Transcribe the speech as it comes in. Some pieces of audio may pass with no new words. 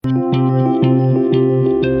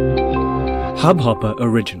Hubhopper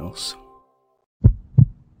Originals.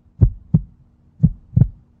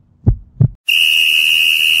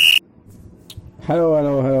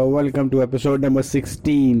 Hello. Welcome to episode number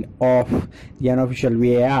 16 of the Unofficial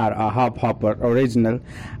VAR, a hubhopper original.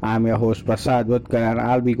 I'm your host Prasad Budkar and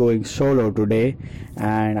I'll be going solo today.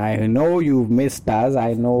 And I know you've missed us.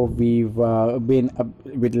 I know we've been a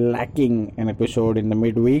bit lacking an episode in the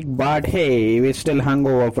midweek, but hey, we're still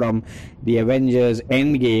hungover from the Avengers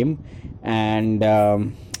Endgame. And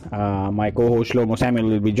my co-host Shlomo Samuel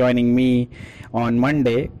will be joining me on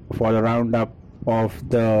Monday for the roundup of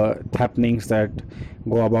the happenings that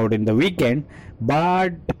go about in the weekend.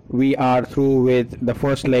 But we are through with the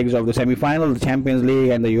first legs of the semifinals, the Champions League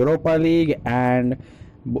and the Europa League, and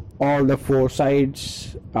all the four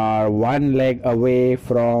sides are one leg away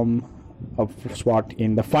from a spot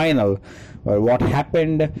in the final. Well, what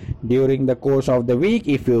happened during the course of the week?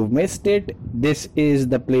 If you've missed it, this is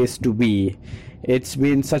the place to be. It's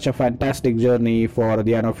been such a fantastic journey for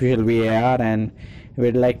the Unofficial VAR, and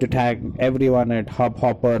we'd like to thank everyone at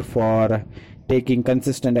Hubhopper for taking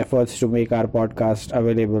consistent efforts to make our podcast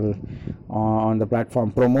available on the platform,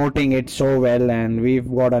 promoting it so well, and we've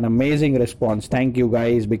got an amazing response. Thank you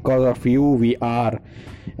guys. Because of you, we are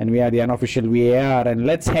the Unofficial VAR. And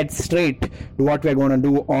let's head straight to what we're going to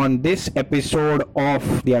do on this episode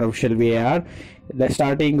of the Unofficial VAR.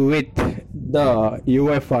 Starting with the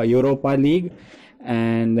UEFA Europa League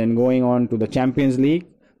and then going on to the Champions League,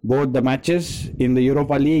 both the matches in the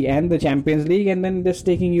Europa League and the Champions League, and then just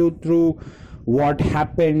taking you through what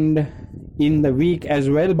happened in the week as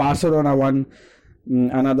well. Barcelona won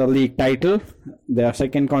another league title, their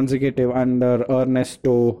second consecutive under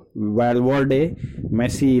Ernesto Valverde.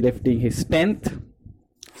 Messi lifting his 10th.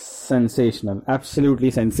 Sensational,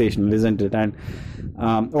 absolutely sensational, isn't it? And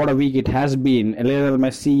what a week it has been. Lionel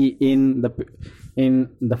Messi in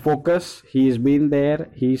the focus. He's been there.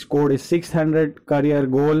 He scored his 600th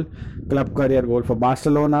club career goal for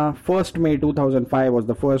Barcelona. 1st May 2005 was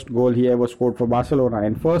the first goal he ever scored for Barcelona.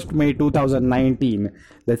 And 1st May 2019,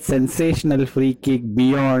 the sensational free kick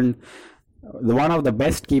beyond one of the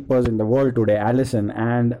best keepers in the world today, Alisson,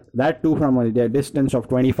 and that too from a distance of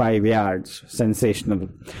 25 yards. Sensational.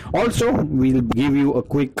 Also, we'll give you a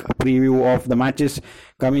quick preview of the matches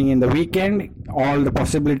coming in the weekend, all the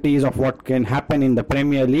possibilities of what can happen in the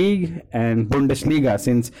Premier League and Bundesliga,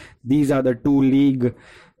 since these are the two leagues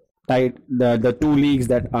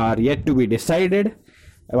that are yet to be decided.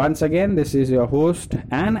 Once again, this is your host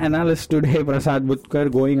and analyst today, Prasad Budkar,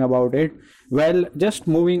 going about it. Well, just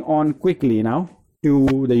moving on quickly now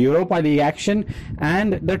to the Europa League action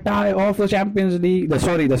and the tie of the Champions League,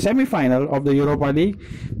 the semi-final of the Europa League.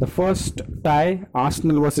 The first tie,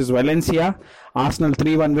 Arsenal versus Valencia. Arsenal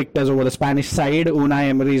 3-1 victors over the Spanish side. Unai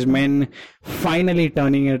Emery's men finally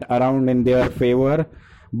turning it around in their favor.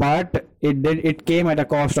 But it came at a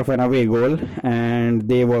cost of an away goal, and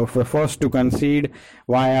they were the first to concede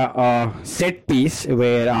via a set piece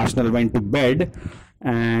where Arsenal went to bed,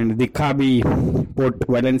 and the Kabi put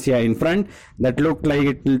Valencia in front. That looked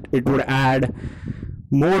like it would add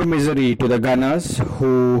more misery to the Gunners,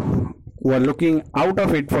 who were looking out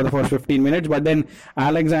of it for the first 15 minutes, but then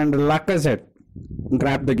Alexander Lacazette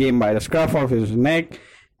grabbed the game by the scruff of his neck,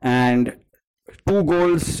 and 2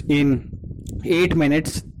 goals in 8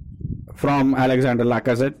 minutes from Alexander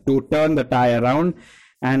Lacazette to turn the tie around,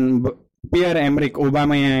 and Pierre-Emerick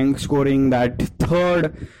Aubameyang scoring that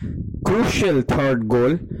crucial third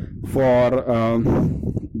goal for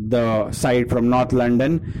the side from North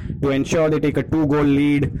London to ensure they take a 2-goal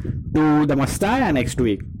lead to the Mestalla next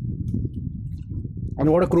week.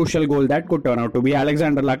 And what a crucial goal that could turn out to be.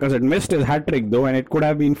 Alexander Lacazette missed his hat-trick though, and it could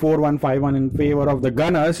have been 4-1, 5-1 in favor of the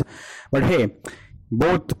Gunners. But hey,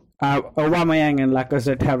 both Aubameyang and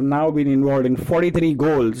Lacazette have now been involved in 43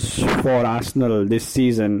 goals for Arsenal this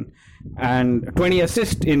season and 20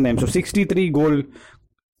 assists in them. So 63 goal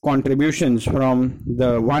contributions from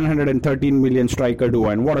the 113 million striker duo.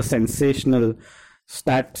 And what a sensational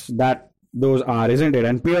stats that those are, isn't it?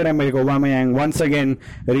 And Pierre-Emerick Aubameyang once again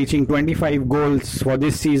reaching 25 goals for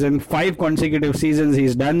this season. 5 consecutive seasons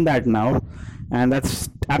he's done that now. And that's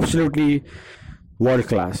absolutely world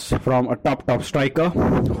class from a top striker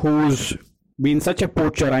who's been such a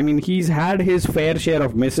poacher. I mean, he's had his fair share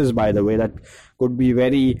of misses, by the way, that could be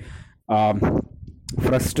very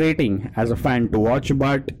frustrating as a fan to watch,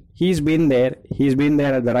 but he's been there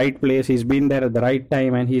at the right place, he's been there at the right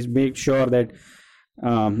time, and he's made sure that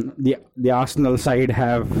the Arsenal side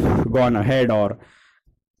have gone ahead or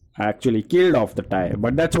actually killed off the tie.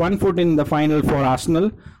 But that's one foot in the final for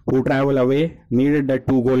Arsenal, who travel away, needed that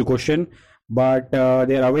 2-goal cushion, but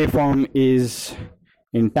their away form is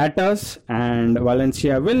in tatters, and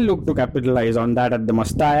Valencia will look to capitalize on that at the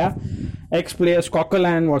Mestalla. Ex-player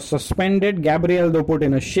Coquelin was suspended. Gabriel, though, put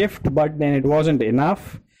in a shift, but then it wasn't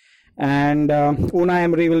enough. And Unai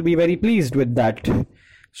Emery will be very pleased with that.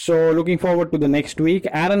 So looking forward to the next week.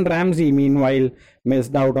 Aaron Ramsey, meanwhile,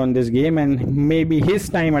 missed out on this game, and maybe his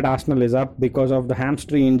time at Arsenal is up because of the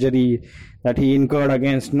hamstring injury that he incurred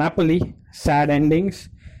against Napoli. Sad endings.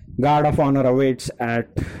 Guard of honor awaits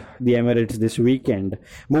at the Emirates this weekend.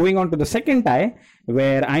 Moving on to the second tie,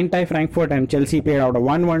 where Eintracht Frankfurt and Chelsea played out a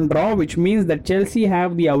 1-1 draw, which means that Chelsea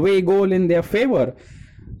have the away goal in their favour.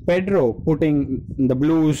 Pedro putting the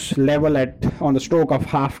Blues level on the stroke of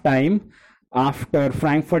half time after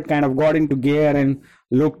Frankfurt kind of got into gear and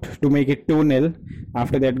looked to make it 2-0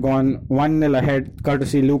 after they had gone 1-0 ahead,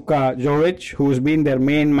 courtesy Luka Jovic, who's been their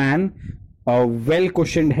main man. A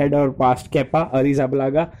well-cushioned header past Kepa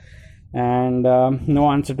Arrizabalaga, and no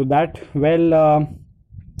answer to that. Well,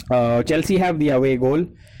 Chelsea have the away goal,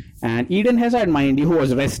 and Eden Hazard, mind you, who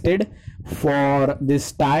was rested for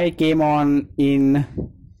this tie, came on in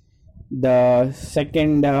the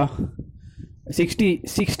second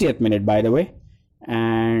 60th minute, by the way.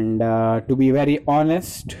 And to be very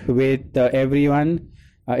honest with everyone,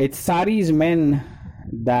 it's Sarri's men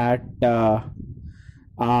that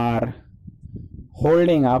are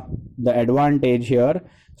holding up the advantage here.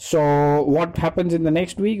 So what happens in the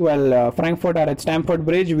next week? Well, Frankfurt are at Stamford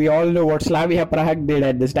Bridge. We all know what Slavia Prague did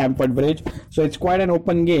at the Stamford Bridge. So it's quite an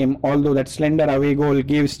open game, although that slender away goal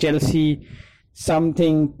gives Chelsea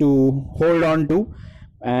something to hold on to.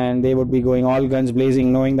 And they would be going all guns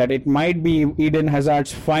blazing, knowing that it might be Eden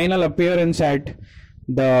Hazard's final appearance at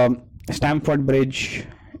the Stamford Bridge.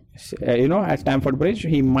 At Stamford Bridge,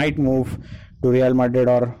 he might move to Real Madrid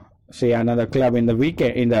or say another club in the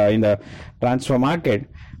weekend in the transfer market.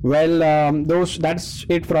 Well, that's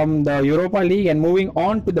it from the Europa League, and moving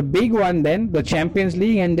on to the big one then, the Champions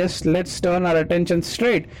League, and just let's turn our attention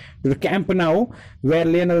straight to the Camp Nou, where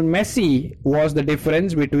Lionel Messi was the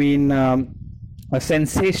difference between a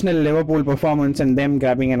sensational Liverpool performance and them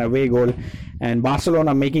grabbing an away goal, and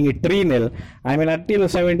Barcelona making it 3-0. I mean, until the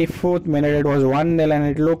 74th minute it was 1-0, and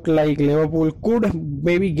it looked like Liverpool could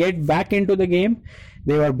maybe get back into the game.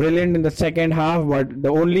 They were brilliant in the second half, but the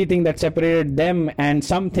only thing that separated them and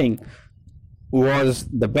something was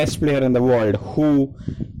the best player in the world, who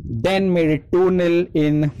then made it 2-0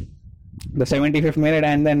 in the 75th minute,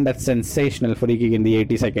 and then that sensational free kick in the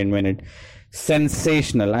 82nd minute.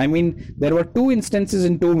 Sensational. I mean, there were two instances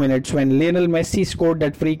in 2 minutes when Lionel Messi scored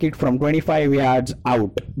that free kick from 25 yards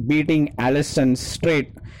out, beating Alisson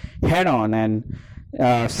straight head on, and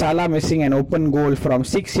Salah missing an open goal from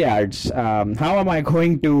 6 yards. How am I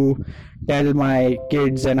going to tell my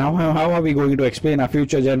kids, and how are we going to explain our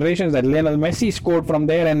future generations that Lionel Messi scored from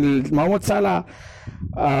there and Mohamed Salah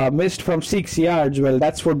missed from 6 yards? Well,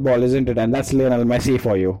 that's football, isn't it? And that's Lionel Messi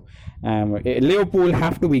for you. Liverpool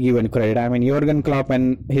have to be given credit. I mean, Jurgen Klopp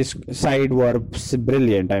and his side were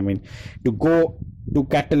brilliant. I mean, to go to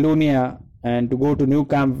Catalonia and to go to Nou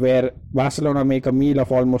Camp, where Barcelona make a meal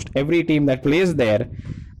of almost every team that plays there,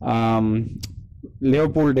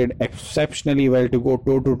 Liverpool did exceptionally well to go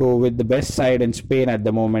toe-to-toe with the best side in Spain at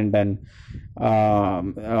the moment, and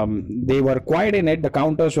they were quite in it. The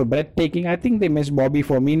counters were breathtaking. I think they missed Bobby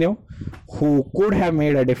Firmino, who could have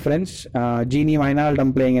made a difference. Gini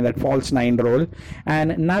Wijnaldum playing in that false 9 role,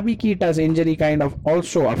 and Naby Keita's injury kind of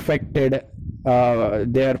also affected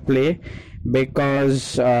their play,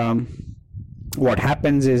 because what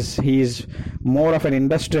happens is he's more of an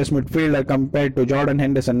industrious midfielder compared to Jordan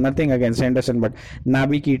Henderson. Nothing against Henderson, but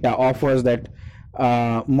Naby Keita offers that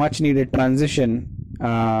much needed transition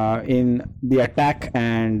in the attack,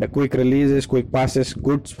 and quick releases, quick passes,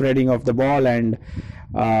 good spreading of the ball, and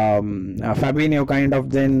Fabinho kind of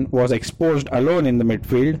then was exposed alone in the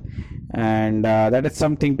midfield, and that is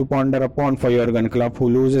something to ponder upon for Jurgen Klopp, who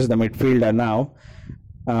loses the midfielder now.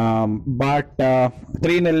 But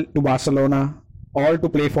 3-0 to Barcelona, all to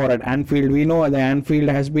play for at Anfield. We know the Anfield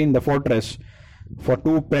has been the fortress for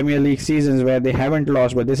 2 Premier League seasons where they haven't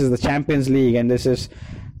lost, but this is the Champions League, and this is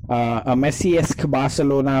a Messi-esque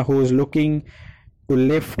Barcelona who's looking to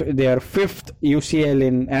lift their 5th UCL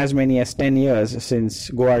in as many as 10 years since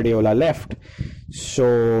Guardiola left.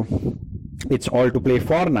 So it's all to play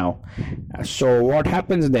for now. So what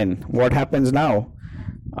happens then? What happens now?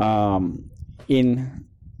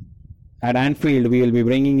 At Anfield, we will be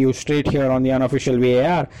bringing you straight here on the unofficial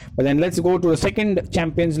VAR. But then let's go to the second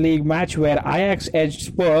Champions League match, where Ajax edged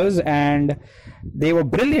Spurs, and they were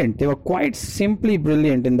brilliant. They were quite simply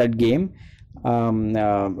brilliant in that game.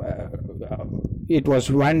 It was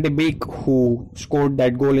Van de Beek who scored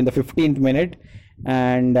that goal in the 15th minute,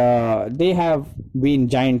 and they have been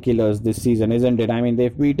giant killers this season, isn't it? I mean,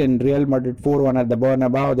 they've beaten Real Madrid 4-1 at the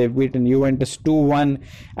Bernabeu, they've beaten Juventus 2-1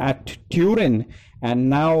 at Turin, and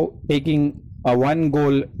now taking a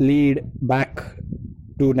 1-goal lead back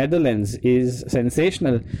to Netherlands is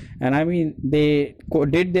sensational. And I mean, they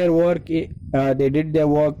did their work. They did their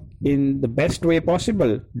work in the best way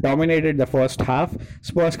possible. Dominated the first half.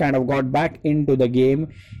 Spurs kind of got back into the game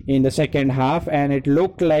in the second half, and it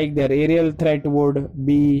looked like their aerial threat would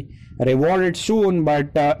be rewarded soon.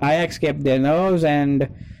 But Ajax kept their nerves, and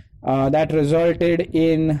that resulted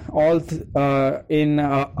in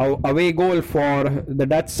away goal for the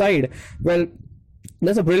Dutch side. Well,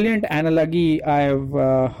 there's a brilliant analogy I've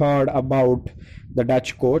heard about the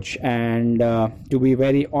Dutch coach, and to be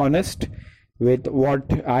very honest with what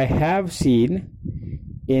I have seen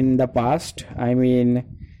in the past, I mean,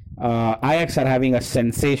 Ajax are having a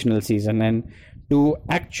sensational season, and to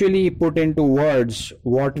actually put into words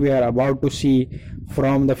what we are about to see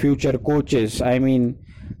from the future coaches, I mean,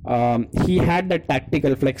 he had the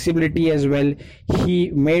tactical flexibility as well.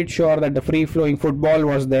 He made sure that the free-flowing football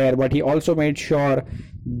was there, but he also made sure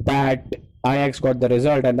that Ajax got the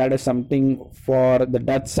result, and that is something for the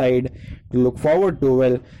Dutch side to look forward to.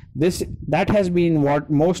 Well, that has been what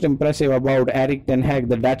most impressive about Erik ten Hag,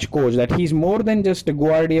 the Dutch coach, that he's more than just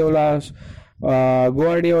Guardiola's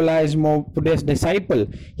disciple.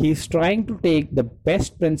 He's trying to take the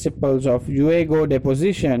best principles of juego de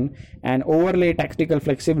position and overlay tactical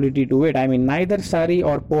flexibility to it. I mean, neither Sarri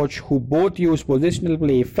or Poch, who both use positional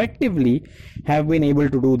play effectively, have been able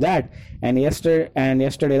to do that. And yesterday,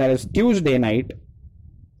 that is Tuesday night,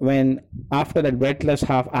 when after that breathless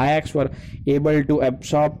half, Ajax were able to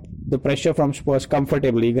absorb the pressure from Spurs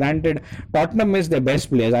comfortably. Granted, Tottenham missed their best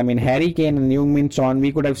players. I mean, Harry Kane and Heung-min Son,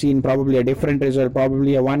 we could have seen probably a different result,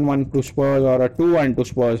 probably a 1-1 to Spurs or a 2-1 to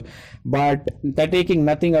Spurs. But they're taking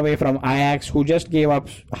nothing away from Ajax, who just gave up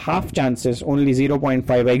half chances, only 0.5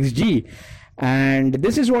 XG. And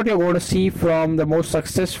this is what you're going to see from the most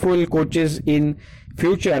successful coaches in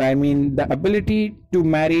future. I mean, the ability to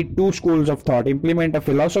marry two schools of thought, implement a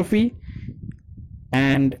philosophy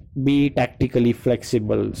and be tactically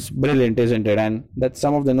flexible. Brilliant, isn't it? And that's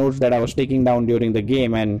some of the notes that I was taking down during the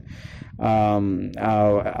game. And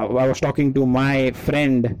I was talking to my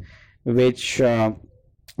friend, which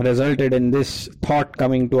resulted in this thought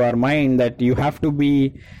coming to our mind, that you have to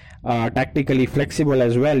be tactically flexible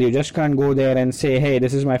as well. You just can't go there and say, hey,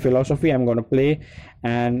 this is my philosophy, I'm going to play,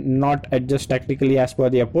 and not adjust tactically as per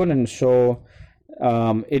the opponent. So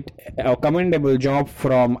a commendable job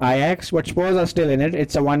from Ajax, but Spurs are still in it.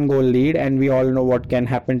 It's a 1-goal lead, and we all know what can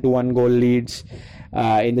happen to 1-goal leads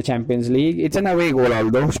in the Champions League. It's an away goal,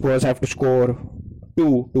 although Spurs have to score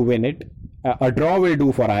 2 to win it. A draw will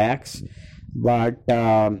do for Ajax, but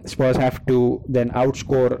Spurs have to then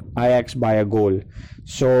outscore Ajax by a goal.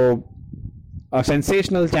 So a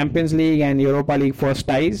sensational Champions League and Europa League first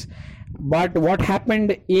ties. But what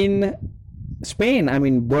happened in Spain? I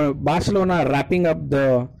mean, Barcelona wrapping up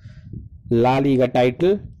the La Liga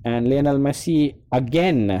title, and Lionel Messi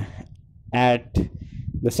again at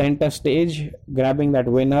the center stage, grabbing that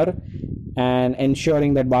winner and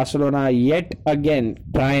ensuring that Barcelona yet again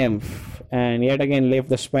triumph and yet again lift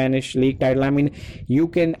the Spanish league title. I mean, you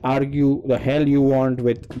can argue the hell you want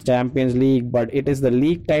with Champions League, but it is the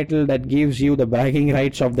league title that gives you the bragging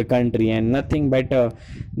rights of the country, and nothing better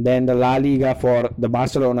than the La Liga for the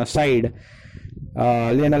Barcelona side.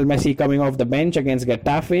 Lionel Messi coming off the bench against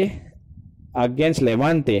Getafe, against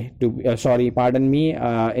Levante, in the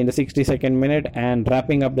 62nd minute, and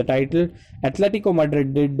wrapping up the title. Atletico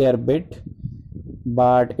Madrid did their bit,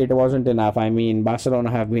 but it wasn't enough. I mean,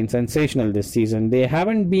 Barcelona have been sensational this season. They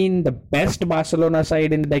haven't been the best Barcelona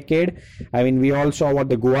side in the decade. I mean, we all saw what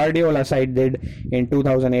the Guardiola side did in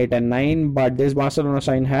 2008 and 9, but this Barcelona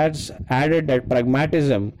side has added that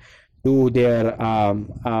pragmatism to their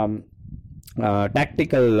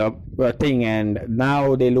tactical thing, and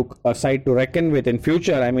now they look a side to reckon with in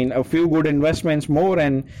future. I mean, a few good investments more,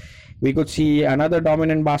 and we could see another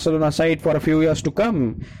dominant Barcelona side for a few years to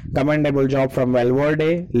come. Commendable job from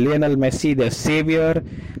Valverde. Lionel Messi, the savior,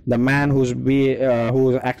 the man who's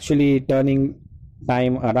actually turning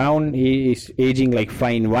time around. He is aging like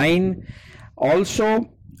fine wine. Also,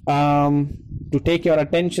 to take your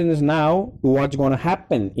attentions now to what's going to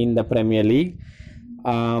happen in the Premier League.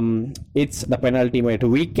 It's the penultimate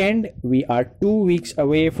weekend. We are 2 weeks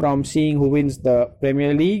away from seeing who wins the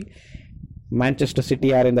Premier League. Manchester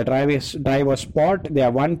City are in the driver's spot. They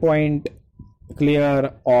are 1 point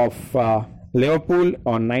clear of Liverpool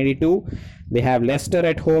on 92. They have Leicester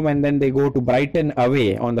at home and then they go to Brighton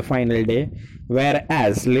away on the final day.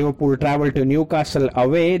 Whereas Liverpool travel to Newcastle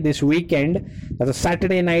away this weekend. That's a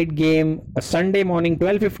Saturday night game, a Sunday morning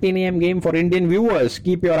 12:15 a.m. game for Indian viewers.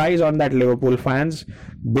 Keep your eyes on that, Liverpool fans.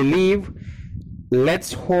 Believe.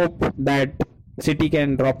 Let's hope that City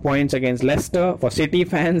can drop points against Leicester. For City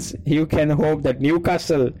fans, you can hope that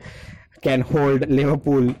Newcastle can hold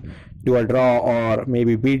Liverpool to a draw or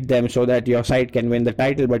maybe beat them so that your side can win the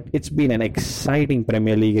title. But it's been an exciting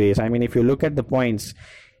Premier League race. I mean, if you look at the points,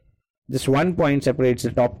 just 1 point separates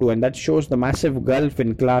the top two, and that shows the massive gulf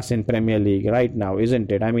in class in Premier League right now,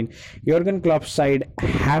 isn't it? I mean, Jurgen Klopp's side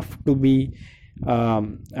have to be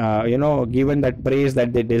given that praise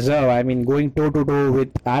that they deserve. I mean, going toe to toe with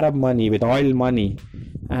Arab money, with oil money,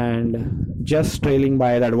 and just trailing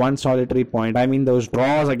by that one solitary point. I mean, those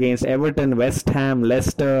draws against Everton, West Ham,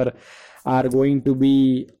 Leicester are going to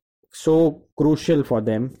be so crucial for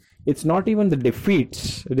them. It's not even the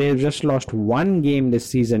defeats. They've just lost one game this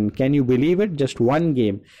season. Can you believe it? Just one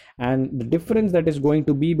game. And the difference that is going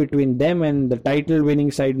to be between them and the title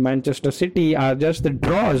winning side Manchester City are just the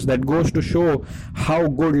draws. That goes to show how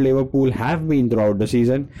good Liverpool have been throughout the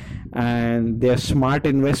season, and their smart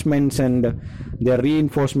investments and their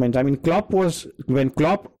reinforcements. I mean, when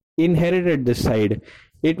Klopp inherited this side,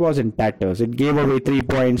 it was in tatters. It gave away 3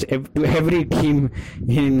 points to every team.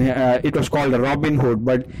 It was called a Robin Hood,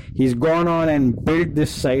 but he's gone on and built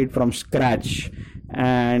this side from scratch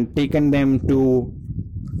and taken them to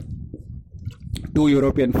 2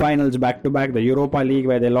 European finals back to back. The Europa League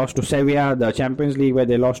where they lost to Sevilla, the Champions League where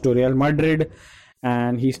they lost to Real Madrid,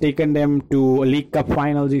 and he's taken them to League Cup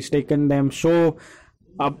finals. He's taken them so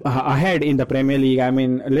up ahead in the Premier League. I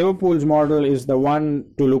mean, Liverpool's model is the one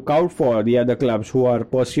to look out for the other clubs who are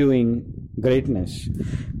pursuing greatness.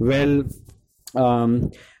 Well,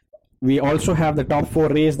 we also have the top 4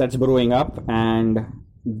 race that's brewing up, and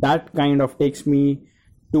that kind of takes me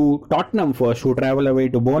to Tottenham first, who travel away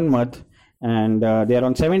to Bournemouth, and they're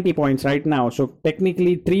on 70 points right now. So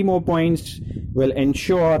technically 3 more points will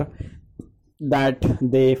ensure that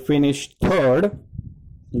they finish third,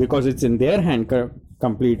 because it's in their hand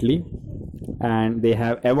completely, and they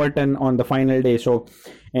have Everton on the final day, so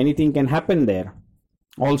anything can happen there.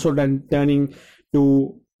 Also then turning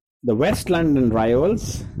to the West London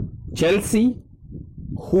rivals, Chelsea,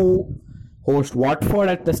 who host Watford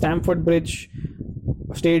at the Stamford Bridge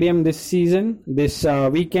Stadium this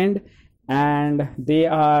weekend, and they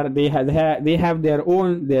have their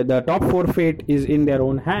own, the top 4 fate is in their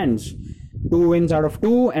own hands. 2 wins out of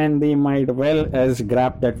 2, and they might well as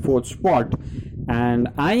grab that 4th spot. And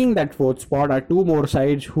eyeing that 4th spot are 2 more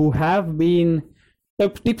sides who have been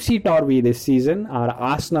tipsy-turvy this season, are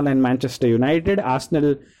Arsenal and Manchester United.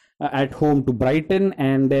 Arsenal at home to Brighton,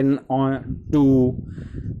 and then on to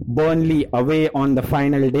Burnley away on the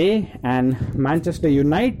final day, and Manchester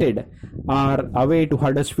United are away to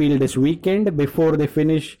Huddersfield this weekend before they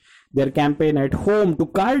finish their campaign at home to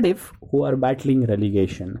Cardiff, who are battling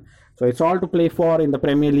relegation. So it's all to play for in the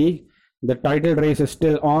Premier League. The title race is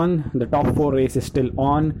still on. The top 4 race is still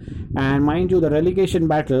on. And mind you, the relegation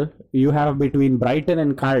battle you have between Brighton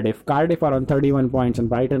and Cardiff. Cardiff are on 31 points and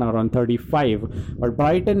Brighton are on 35. But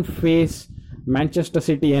Brighton face Manchester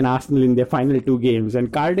City and Arsenal in their final 2 games.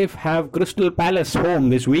 And Cardiff have Crystal Palace home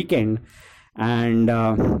this weekend. And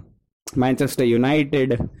Manchester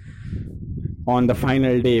United on the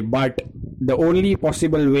final day. But the only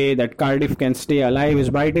possible way that Cardiff can stay alive is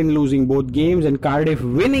Brighton losing both games and Cardiff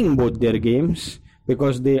winning both their games,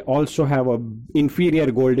 because they also have a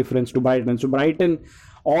inferior goal difference to Brighton. So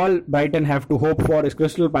all Brighton have to hope for is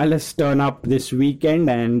Crystal Palace turn up this weekend,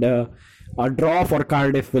 and a draw for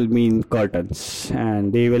Cardiff will mean curtains,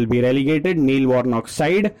 and they will be relegated. Neil Warnock's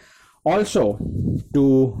side. Also,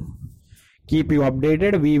 to keep you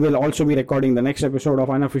updated, we will also be recording the next episode of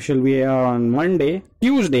Unofficial VAR on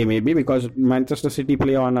Tuesday maybe, because Manchester City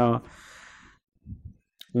play on a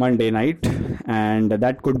Monday night, and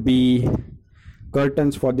that could be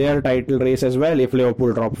curtains for their title race as well. If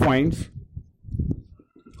Liverpool drop points,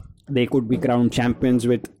 they could be crowned champions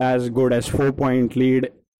with as good as 4-point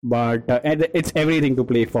lead, but it's everything to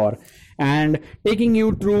play for. And taking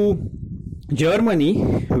you through Germany,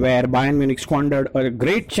 where Bayern Munich squandered a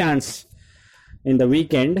great chance in the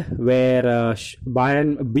weekend, where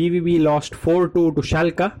BVB lost 4-2 to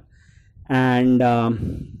Schalke, and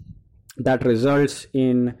that results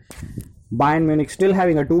in Bayern Munich still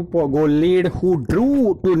having a 2-goal lead, who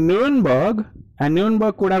drew to Nuremberg, and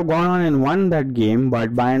Nuremberg could have gone on and won that game,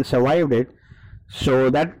 but Bayern survived it. So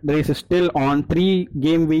that race is still on, 3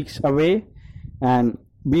 game weeks away, and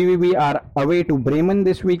BVB are away to Bremen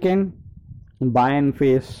this weekend, Bayern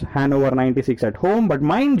face Hannover 96 at home. But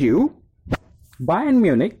mind you, Bayern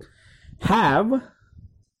Munich have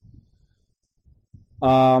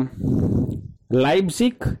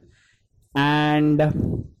Leipzig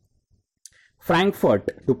and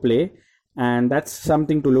Frankfurt to play, and that's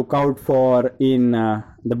something to look out for in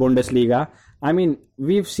the Bundesliga. I mean,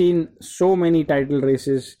 we've seen so many title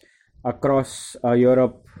races across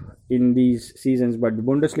Europe in these seasons, but the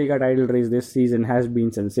Bundesliga title race this season has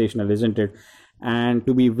been sensational, isn't it? And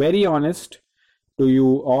to be very honest to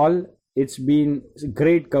you all, it's been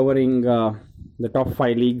great covering the top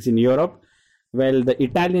 5 leagues in Europe. Well, the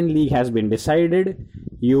Italian league has been decided.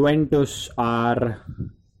 Juventus are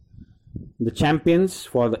the champions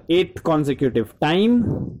for the 8th consecutive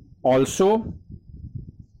time. Also,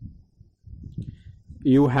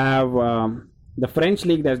 you have the French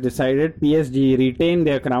league that's decided. PSG retain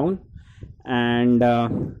their crown, and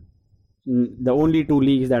the only 2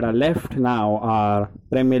 leagues that are left now are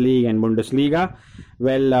Premier League and Bundesliga.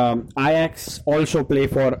 Well, Ajax also play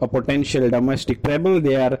for a potential domestic treble.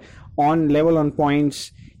 They are on level on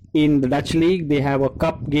points in the Dutch league. They have a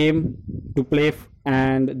cup game to play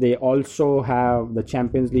and they also have the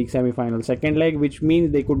Champions League semi-final second leg, which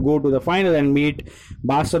means they could go to the final and meet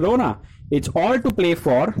Barcelona. It's all to play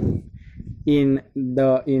for in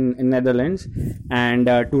Netherlands. And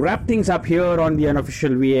to wrap things up here on the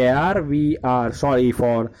Unofficial VAR, we are sorry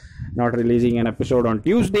for not releasing an episode on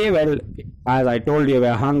Tuesday. Well, as I told you,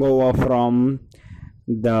 we're hungover from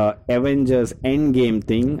the Avengers Endgame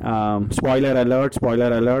thing. Spoiler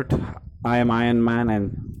alert, I am Iron Man,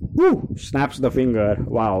 and whoo, snaps the finger.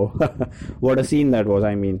 Wow. What a scene that was,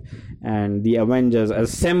 I mean. And the Avengers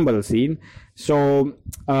assemble scene. So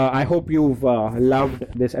I hope you've loved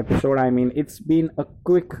this episode. I mean, it's been a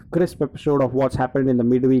quick, crisp episode of what's happened in the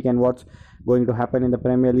midweek and what's going to happen in the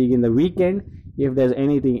Premier League in the weekend. If there's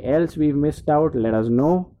anything else we've missed out, let us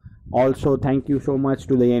know. Also, thank you so much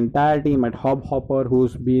to the entire team at Hubhopper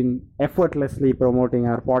who's been effortlessly promoting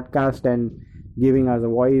our podcast and giving us a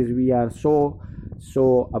voice. We are so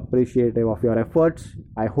appreciative of your efforts.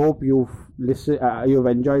 I hope you've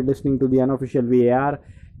enjoyed listening to the Unofficial VAR.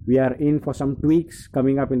 We are in for some tweaks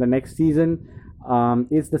coming up in the next season.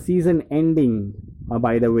 It's the season ending,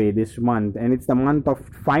 by the way, this month, and it's the month of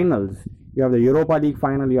finals. You have the Europa League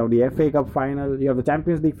final, you have the FA Cup final, you have the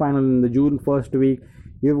Champions League final in the June 1st week.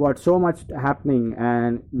 You've got so much happening,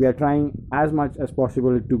 and we are trying as much as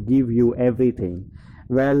possible to give you everything.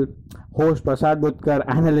 Well, host Prasad Budkar,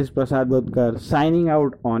 analyst Prasad Budkar, signing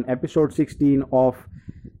out on episode 16 of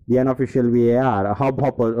the Unofficial VAR, a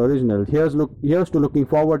Hubhopper original. Here's to looking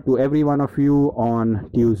forward to every one of you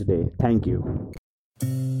on Tuesday. Thank you.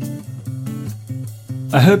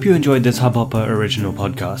 I hope you enjoyed this Hubhopper original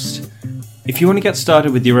podcast. If you want to get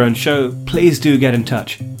started with your own show, please do get in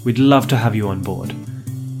touch. We'd love to have you on board.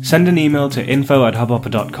 Send an email to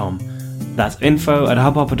info@hubhopper.com. That's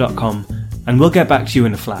info@hubhopper.com, and we'll get back to you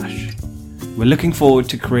in a flash. We're looking forward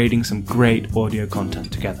to creating some great audio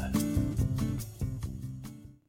content together.